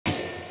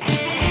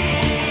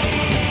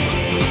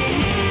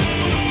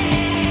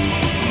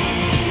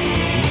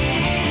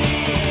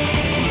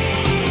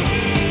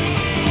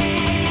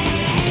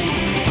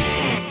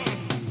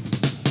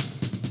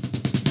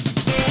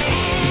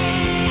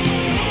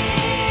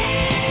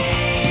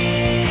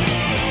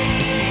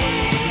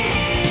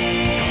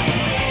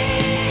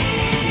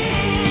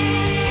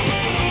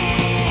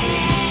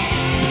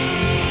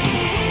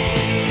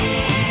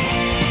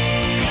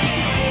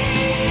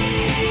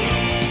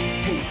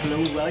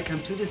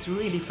this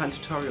really fun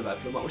tutorial by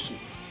flomotion,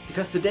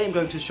 because today I'm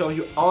going to show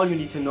you all you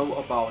need to know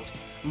about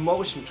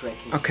motion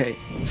tracking. Okay,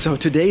 so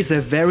today is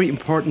a very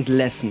important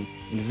lesson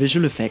in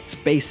visual effects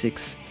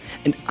basics,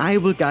 and I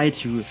will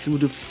guide you through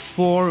the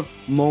 4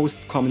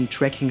 most common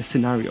tracking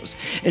scenarios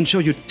and show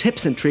you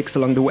tips and tricks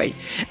along the way.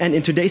 And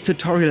in today's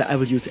tutorial I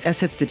will use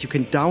assets that you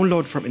can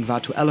download from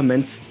Envato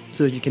Elements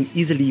so you can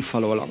easily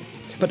follow along.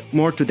 But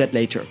more to that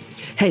later.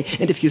 Hey,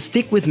 and if you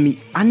stick with me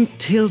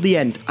until the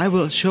end, I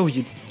will show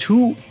you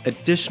 2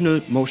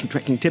 additional motion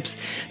tracking tips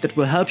that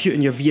will help you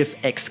in your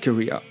VFX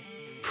career.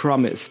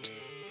 Promised.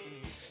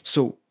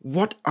 So,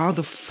 what are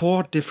the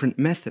 4 different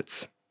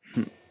methods?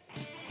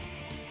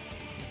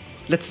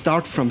 Let's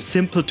start from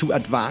simple to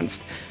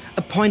advanced.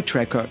 A point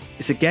tracker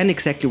is again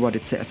exactly what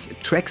it says. It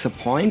tracks a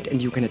point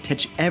and you can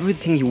attach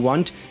everything you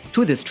want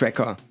to this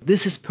tracker.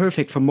 This is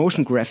perfect for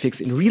motion graphics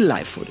in real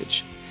life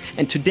footage.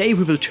 And today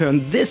we will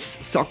turn this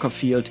soccer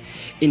field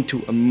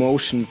into a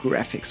motion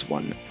graphics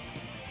one.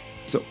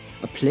 So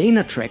a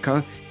planar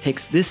tracker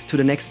takes this to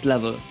the next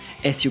level,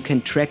 as you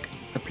can track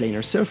a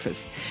planar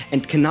surface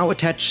and can now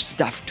attach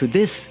stuff to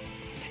this.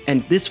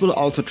 And this will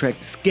also track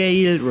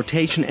scale,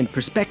 rotation and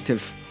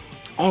perspective.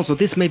 Also,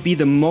 this may be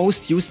the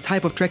most used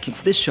type of tracking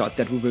for this shot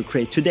that we will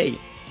create today.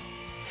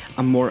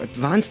 A more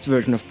advanced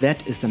version of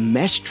that is the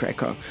mesh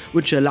tracker,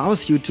 which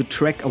allows you to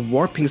track a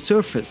warping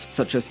surface,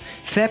 such as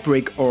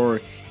fabric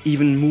or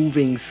even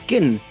moving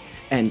skin,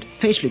 and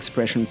facial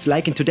expressions,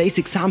 like in today's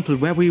example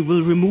where we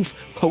will remove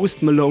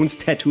Post Malone's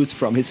tattoos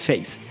from his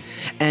face.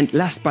 And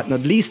last but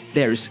not least,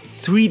 there's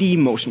 3D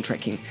motion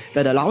tracking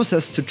that allows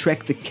us to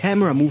track the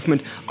camera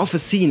movement of a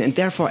scene and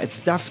therefore add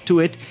stuff to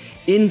it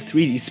in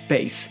 3D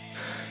space.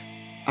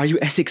 Are you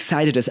as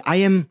excited as I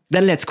am?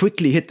 Then let's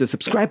quickly hit the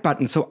subscribe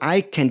button so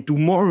I can do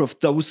more of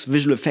those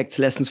visual effects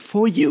lessons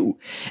for you.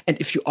 And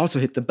if you also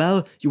hit the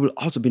bell, you will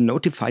also be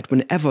notified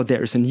whenever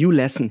there is a new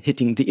lesson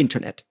hitting the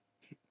internet.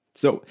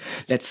 So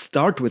let's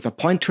start with a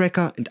point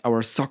tracker and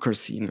our soccer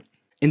scene.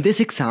 In this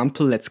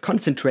example, let's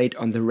concentrate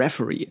on the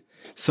referee.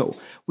 So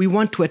we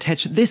want to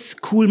attach this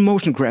cool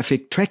motion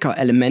graphic tracker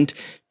element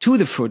to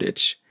the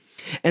footage.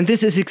 And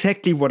this is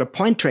exactly what a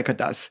point tracker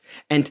does.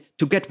 And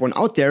to get one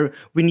out there,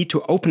 we need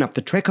to open up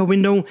the tracker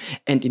window,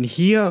 and in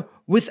here,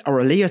 with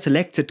our layer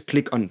selected,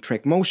 click on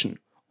Track Motion.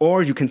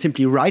 Or you can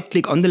simply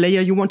right-click on the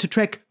layer you want to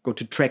track, go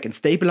to Track and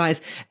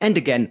Stabilize, and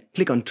again,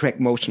 click on Track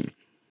Motion.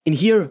 In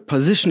here,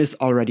 position is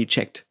already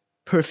checked.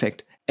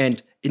 Perfect.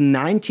 And in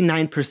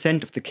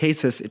 99% of the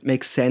cases, it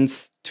makes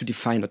sense to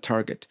define a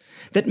target.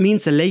 That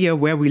means a layer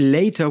where we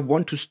later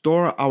want to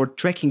store our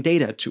tracking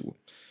data to.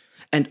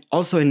 And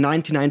also in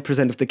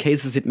 99% of the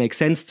cases it makes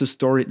sense to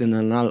store it in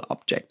a null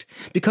object,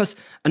 because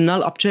a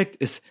null object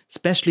is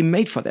specially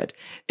made for that.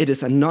 It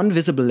is a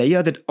non-visible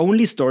layer that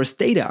only stores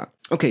data.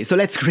 Okay, so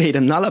let's create a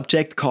null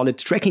object, call it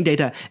tracking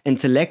data, and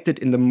select it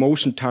in the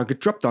motion target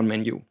drop-down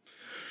menu.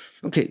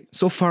 Okay,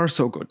 so far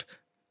so good.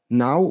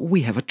 Now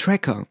we have a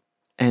tracker,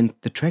 and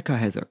the tracker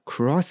has a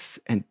cross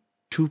and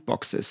 2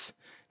 boxes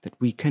that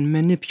we can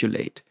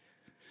manipulate.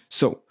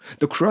 So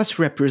the cross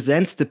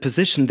represents the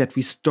position that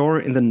we store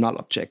in the null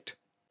object.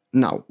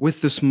 Now,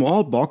 with the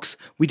small box,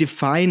 we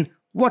define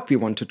what we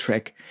want to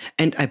track,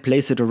 and I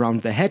place it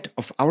around the head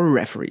of our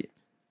referee.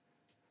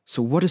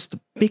 So what is the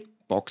big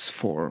box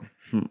for?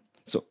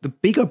 So the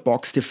bigger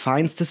box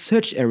defines the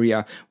search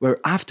area,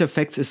 where After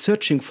Effects is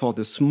searching for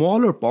the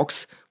smaller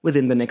box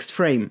within the next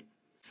frame.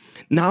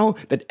 Now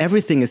that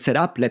everything is set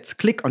up, let's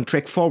click on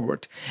Track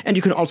Forward. And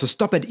you can also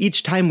stop at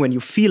each time when you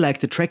feel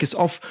like the track is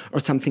off or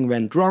something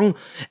went wrong,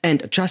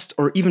 and adjust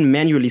or even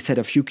manually set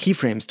a few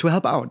keyframes to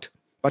help out.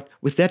 But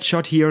with that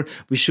shot here,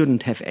 we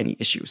shouldn't have any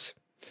issues.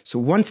 So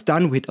once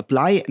done, we hit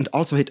Apply and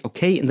also hit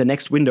OK in the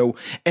next window,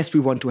 as we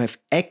want to have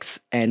X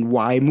and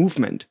Y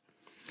movement.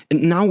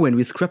 And now when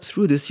we scrub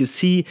through this, you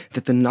see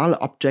that the null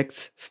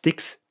object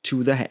sticks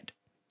to the head.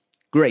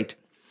 Great.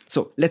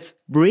 So let's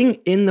bring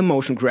in the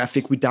motion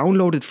graphic we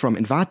downloaded from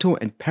Envato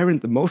and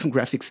parent the motion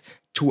graphics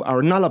to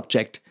our null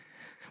object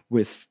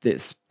with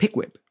this pick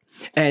whip.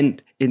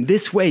 And in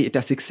this way, it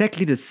does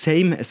exactly the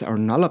same as our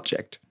null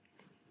object.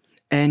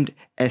 And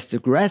as the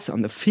grass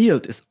on the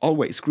field is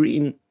always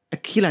green, a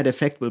keylight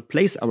effect will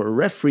place our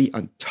referee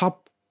on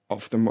top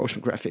of the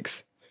motion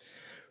graphics.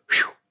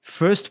 Whew,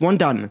 first one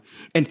done.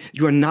 And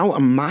you are now a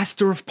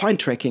master of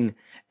point tracking.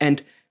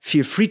 And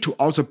feel free to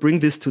also bring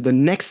this to the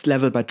next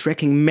level by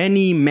tracking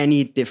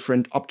many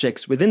different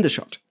objects within the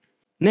shot.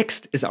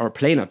 Next is our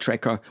planar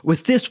tracker.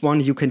 With this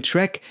one you can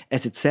track,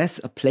 as it says,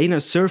 a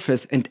planar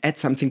surface and add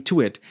something to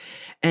it.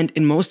 And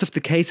in most of the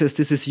cases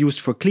this is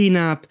used for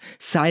cleanup,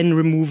 sign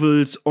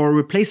removals or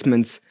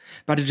replacements,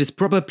 but it is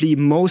probably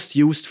most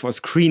used for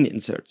screen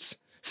inserts.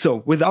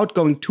 So without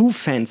going too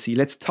fancy,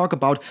 let's talk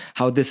about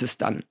how this is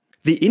done.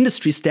 The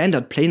industry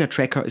standard planar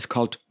tracker is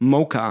called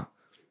Mocha.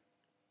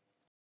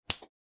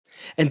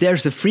 And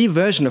there's a free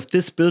version of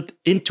this built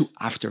into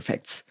After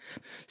Effects.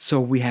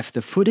 So we have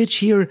the footage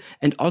here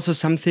and also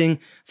something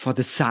for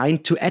the sign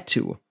to add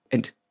to.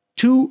 And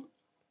two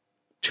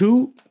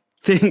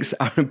things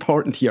are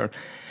important here.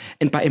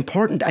 And by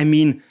important, I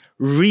mean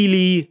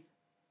really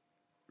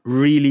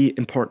really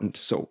important.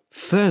 So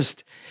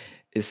first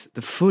is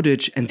the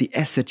footage and the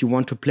asset you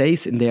want to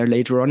place in there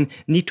later on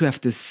need to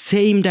have the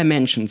same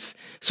dimensions.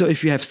 So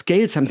if you have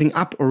scaled something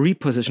up or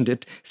repositioned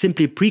it,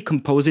 simply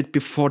pre-compose it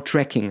before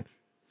tracking.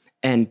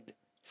 And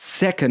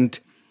second,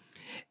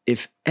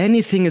 if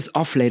anything is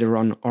off later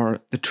on or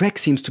the track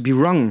seems to be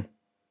wrong,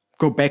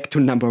 go back to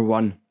number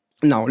 1.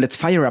 Now let's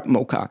fire up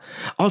Mocha.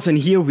 Also in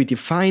here we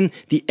define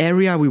the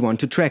area we want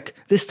to track.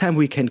 This time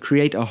we can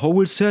create a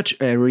whole search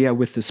area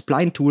with the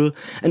spline tool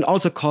and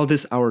also call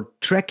this our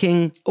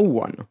tracking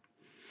 01.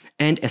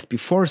 And as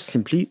before,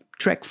 simply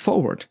track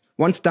forward.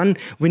 Once done,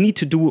 we need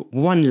to do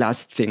one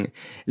last thing.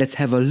 Let's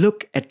have a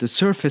look at the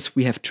surface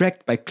we have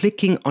tracked by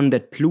clicking on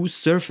that blue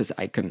surface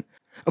icon.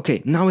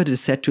 Okay, now it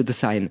is set to the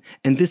sign,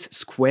 and this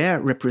square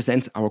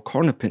represents our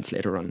corner pins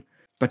later on.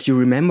 But you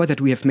remember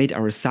that we have made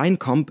our sign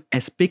comp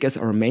as big as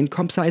our main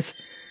comp size?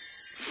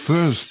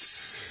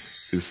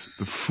 First is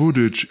the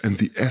footage and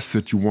the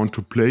asset you want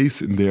to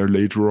place in there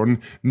later on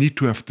need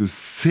to have the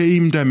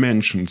same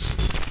dimensions.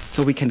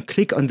 So we can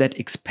click on that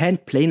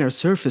expand planar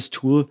surface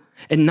tool,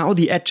 and now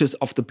the edges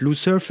of the blue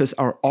surface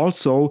are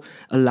also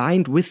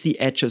aligned with the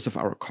edges of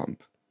our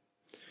comp.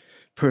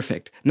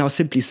 Perfect. Now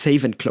simply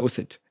save and close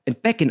it.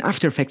 And back in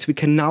After Effects we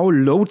can now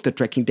load the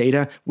tracking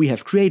data we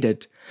have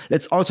created.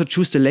 Let's also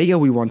choose the layer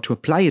we want to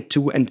apply it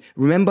to, and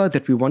remember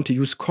that we want to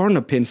use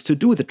corner pins to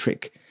do the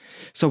trick.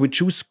 So we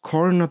choose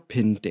corner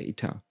pin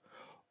data.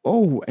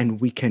 Oh, and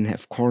we can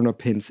have corner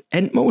pins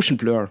and motion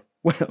blur.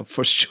 Well,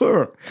 for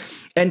sure.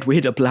 And we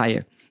hit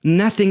apply.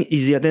 Nothing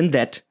easier than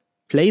that.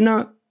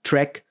 Planar,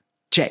 track,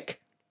 check.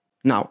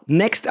 Now,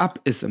 next up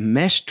is a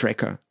mesh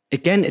tracker.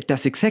 Again, it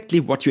does exactly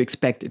what you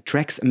expect. It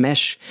tracks a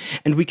mesh.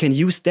 And we can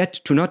use that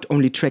to not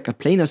only track a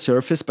planar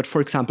surface, but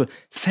for example,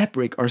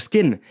 fabric or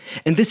skin.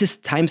 And this is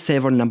time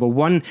saver number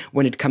 1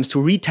 when it comes to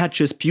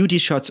retouches, beauty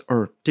shots,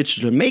 or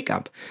digital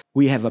makeup.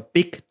 We have a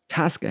big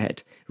task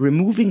ahead,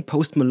 removing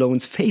Post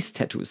Malone's face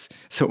tattoos.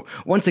 So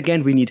once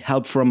again, we need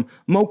help from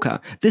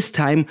Mocha. This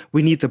time,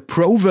 we need the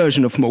Pro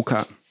version of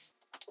Mocha.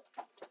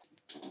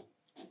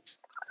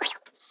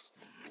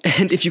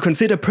 And if you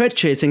consider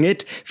purchasing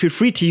it, feel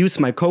free to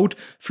use my code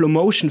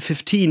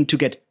flomotion15 to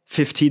get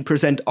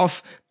 15%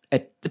 off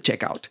at the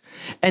checkout.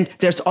 And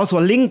there's also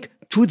a link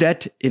to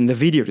that in the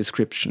video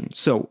description.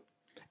 So,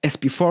 as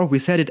before, we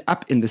set it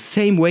up in the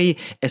same way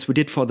as we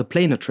did for the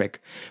planar track.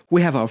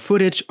 We have our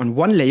footage on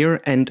one layer,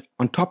 and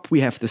on top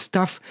we have the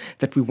stuff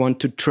that we want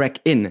to track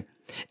in.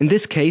 In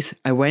this case,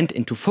 I went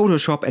into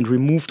Photoshop and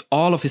removed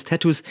all of his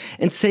tattoos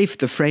and saved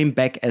the frame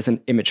back as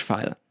an image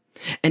file.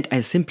 And I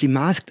simply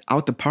masked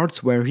out the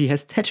parts where he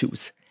has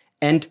tattoos.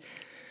 And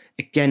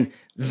again,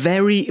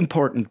 very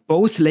important,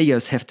 both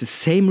layers have the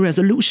same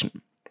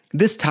resolution.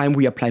 This time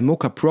we apply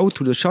Mocha Pro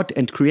to the shot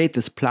and create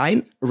the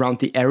spline around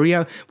the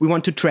area we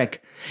want to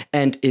track.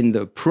 And in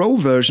the Pro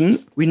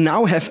version, we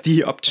now have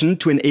the option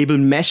to enable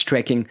mesh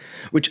tracking,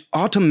 which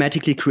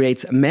automatically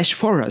creates a mesh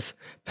for us.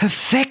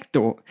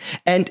 Perfecto!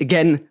 And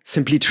again,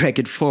 simply drag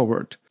it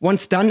forward.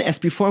 Once done, as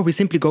before, we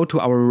simply go to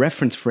our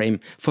reference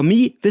frame. For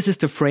me, this is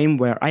the frame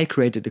where I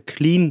created a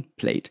clean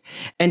plate.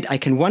 And I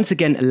can once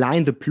again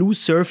align the blue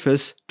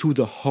surface to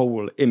the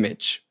whole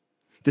image.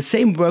 The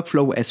same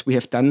workflow as we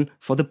have done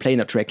for the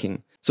planar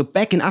tracking. So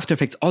back in After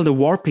Effects, all the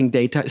warping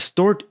data is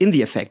stored in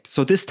the effect.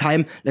 So this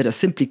time, let us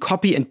simply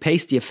copy and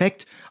paste the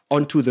effect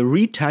onto the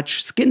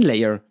retouch skin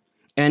layer.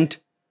 And,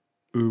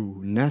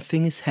 ooh,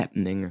 nothing is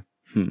happening.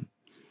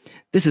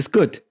 This is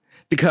good,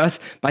 because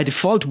by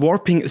default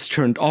warping is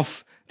turned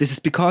off. This is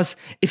because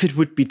if it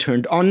would be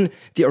turned on,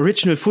 the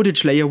original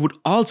footage layer would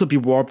also be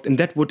warped, and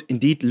that would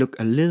indeed look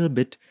a little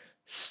bit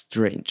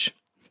strange.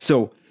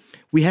 So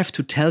we have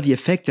to tell the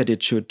effect that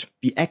it should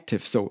be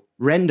active, so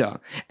render,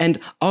 and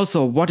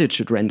also what it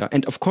should render.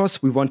 And of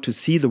course, we want to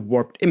see the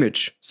warped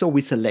image, so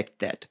we select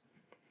that.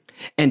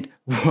 And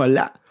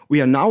voila, we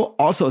are now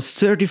also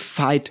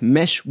certified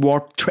mesh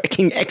warp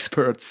tracking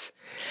experts.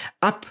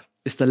 Up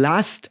is the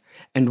last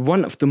and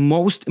one of the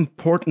most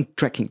important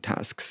tracking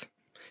tasks: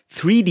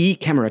 3D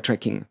camera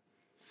tracking.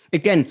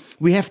 Again,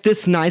 we have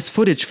this nice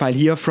footage file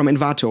here from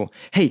Envato.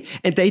 Hey,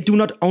 and they do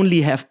not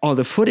only have all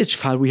the footage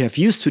file we have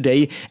used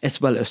today,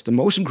 as well as the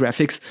motion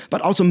graphics,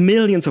 but also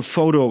millions of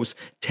photos,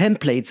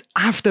 templates,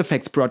 After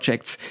Effects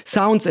projects,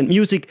 sounds and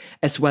music,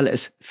 as well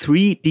as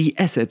 3D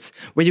assets,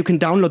 where you can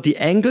download the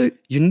angle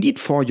you need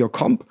for your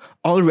comp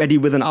already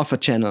with an alpha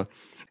channel.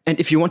 And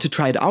if you want to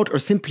try it out or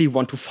simply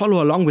want to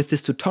follow along with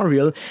this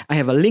tutorial, I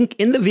have a link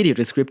in the video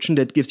description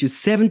that gives you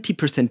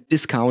 70%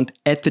 discount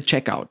at the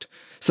checkout.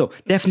 So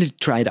definitely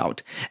try it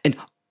out. And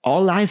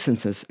all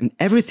licenses and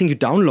everything you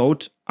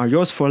download are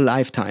yours for a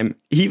lifetime,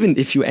 even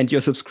if you end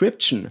your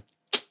subscription.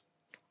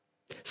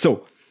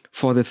 So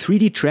for the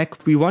 3D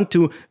track, we want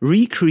to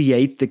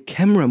recreate the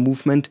camera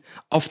movement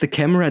of the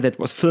camera that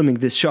was filming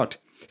this shot.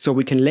 So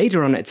we can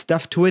later on add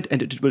stuff to it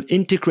and it will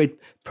integrate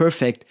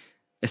perfect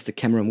as the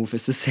camera move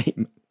is the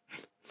same.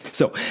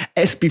 So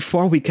as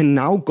before, we can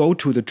now go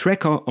to the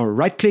tracker or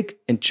right click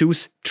and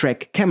choose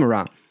track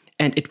camera.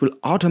 And it will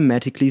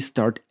automatically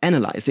start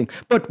analyzing.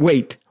 But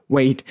wait,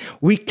 Wait,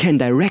 we can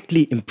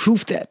directly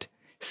improve that.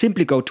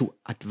 Simply go to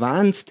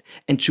Advanced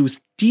and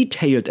choose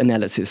Detailed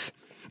Analysis.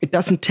 It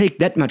doesn't take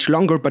that much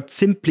longer, but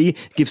simply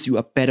gives you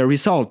a better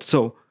result.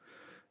 So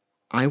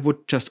I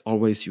would just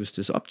always use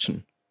this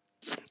option.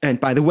 And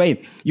by the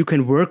way, you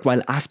can work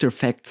while After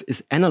Effects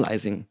is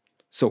analyzing.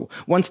 So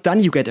once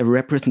done, you get a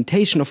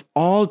representation of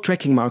all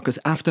tracking markers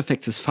After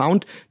Effects has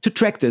found to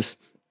track this.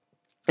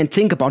 And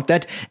think about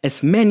that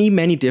as many,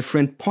 many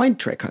different point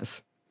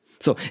trackers.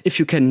 So if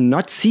you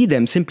cannot see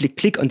them, simply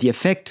click on the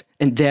effect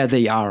and there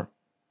they are.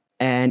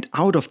 And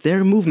out of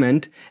their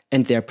movement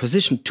and their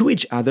position to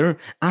each other,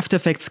 After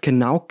Effects can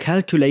now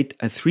calculate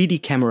a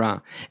 3D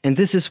camera. And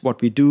this is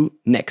what we do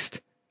next.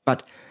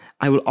 But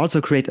I will also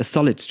create a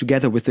solid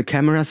together with the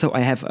camera so I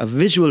have a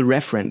visual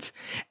reference.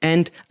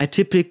 And I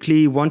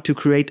typically want to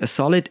create a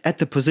solid at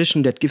the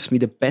position that gives me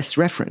the best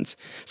reference.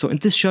 So in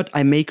this shot,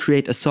 I may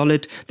create a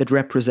solid that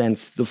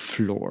represents the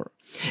floor.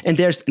 And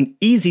there's an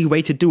easy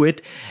way to do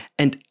it.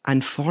 And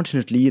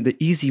unfortunately, the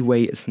easy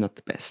way is not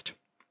the best.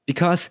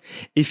 Because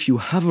if you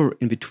hover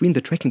in between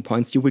the tracking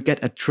points, you will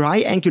get a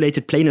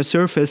triangulated planar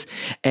surface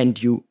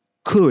and you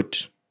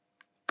could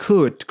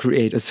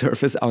create a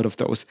surface out of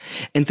those.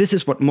 And this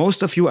is what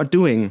most of you are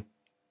doing,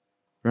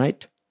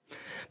 right?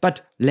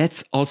 But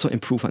let's also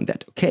improve on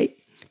that, okay?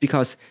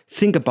 Because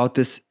think about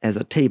this as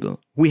a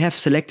table. We have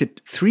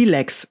selected 3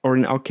 legs, or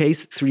in our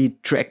case, 3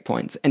 track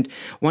points, and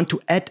want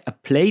to add a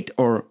plate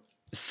or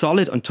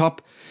solid on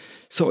top,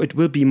 so it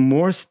will be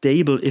more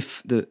stable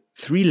if the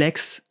 3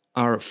 legs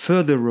are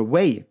further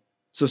away.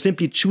 So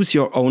simply choose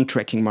your own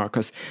tracking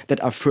markers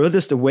that are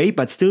furthest away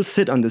but still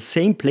sit on the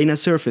same planar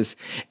surface.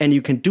 And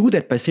you can do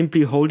that by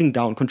simply holding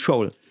down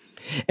Control.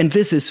 And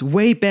this is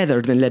way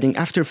better than letting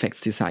After Effects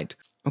decide.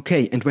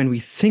 Okay, and when we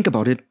think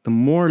about it, the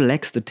more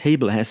legs the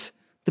table has,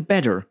 the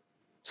better.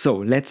 So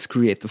let's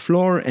create the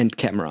floor and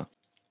camera.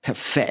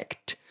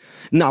 Perfect.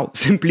 Now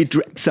simply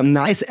drag some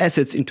nice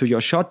assets into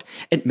your shot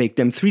and make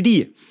them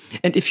 3D.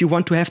 And if you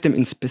want to have them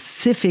in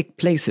specific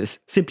places,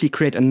 simply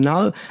create a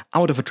null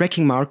out of a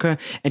tracking marker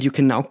and you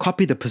can now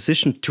copy the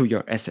position to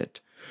your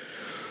asset.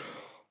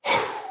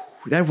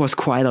 That was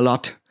quite a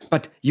lot,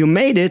 but you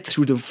made it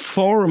through the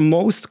 4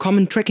 most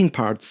common tracking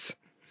parts.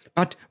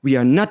 But we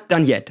are not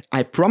done yet.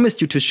 I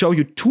promised you to show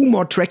you 2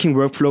 more tracking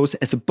workflows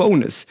as a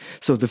bonus.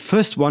 So the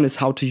first one is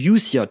how to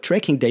use your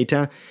tracking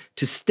data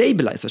to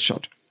stabilize a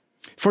shot.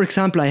 For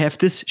example, I have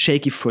this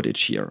shaky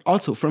footage here,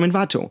 also from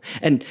Envato.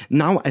 And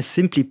now I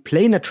simply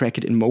planar track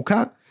it in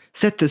Mocha,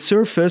 set the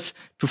surface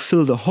to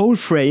fill the whole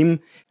frame,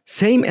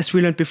 same as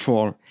we learned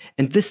before.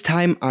 And this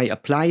time I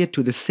apply it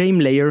to the same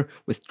layer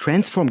with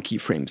transform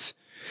keyframes.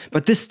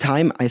 But this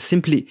time I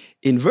simply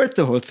invert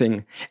the whole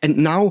thing. And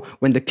now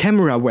when the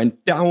camera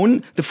went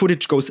down, the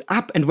footage goes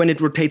up, and when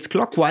it rotates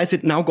clockwise,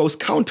 it now goes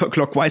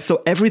counterclockwise.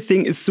 So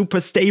everything is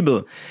super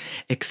stable.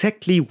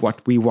 Exactly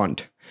what we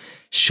want.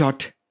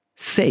 Shot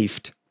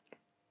saved.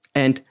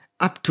 And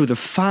up to the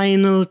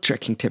final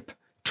tracking tip.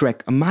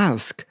 Track a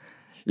mask.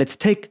 Let's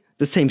take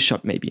the same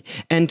shot maybe.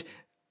 And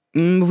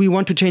we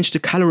want to change the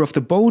color of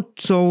the boat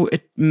so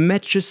it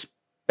matches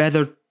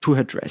better to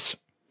her dress.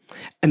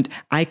 And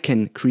I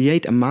can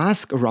create a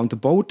mask around the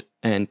boat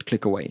and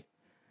click away.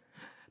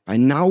 By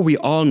now we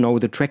all know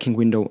the tracking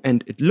window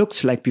and it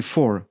looks like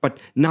before, but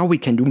now we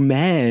can do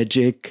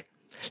magic.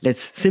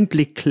 Let's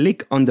simply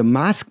click on the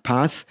mask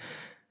path,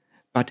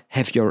 but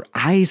have your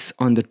eyes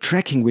on the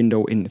tracking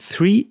window in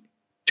 3,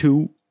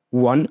 2,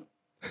 1.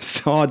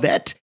 Saw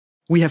that?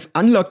 We have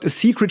unlocked a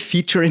secret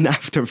feature in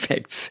After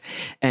Effects.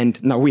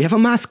 And now we have a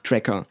mask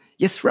tracker.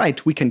 Yes,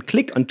 right, we can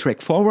click on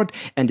track forward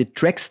and it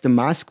tracks the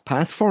mask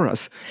path for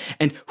us.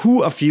 And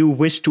who of you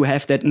wish to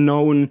have that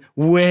known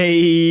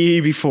way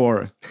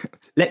before?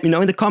 Let me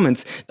know in the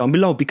comments down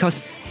below,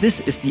 because this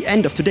is the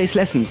end of today's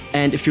lesson.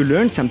 And if you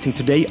learned something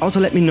today, also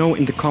let me know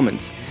in the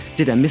comments.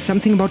 Did I miss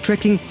something about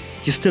tracking?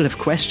 You still have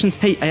questions?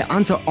 Hey, I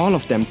answer all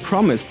of them,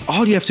 promised.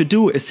 All you have to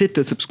do is hit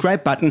the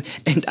subscribe button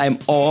and I'm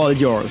all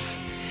yours.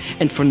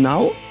 And for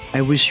now,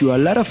 I wish you a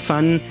lot of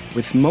fun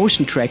with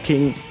motion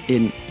tracking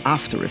in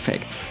After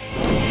Effects.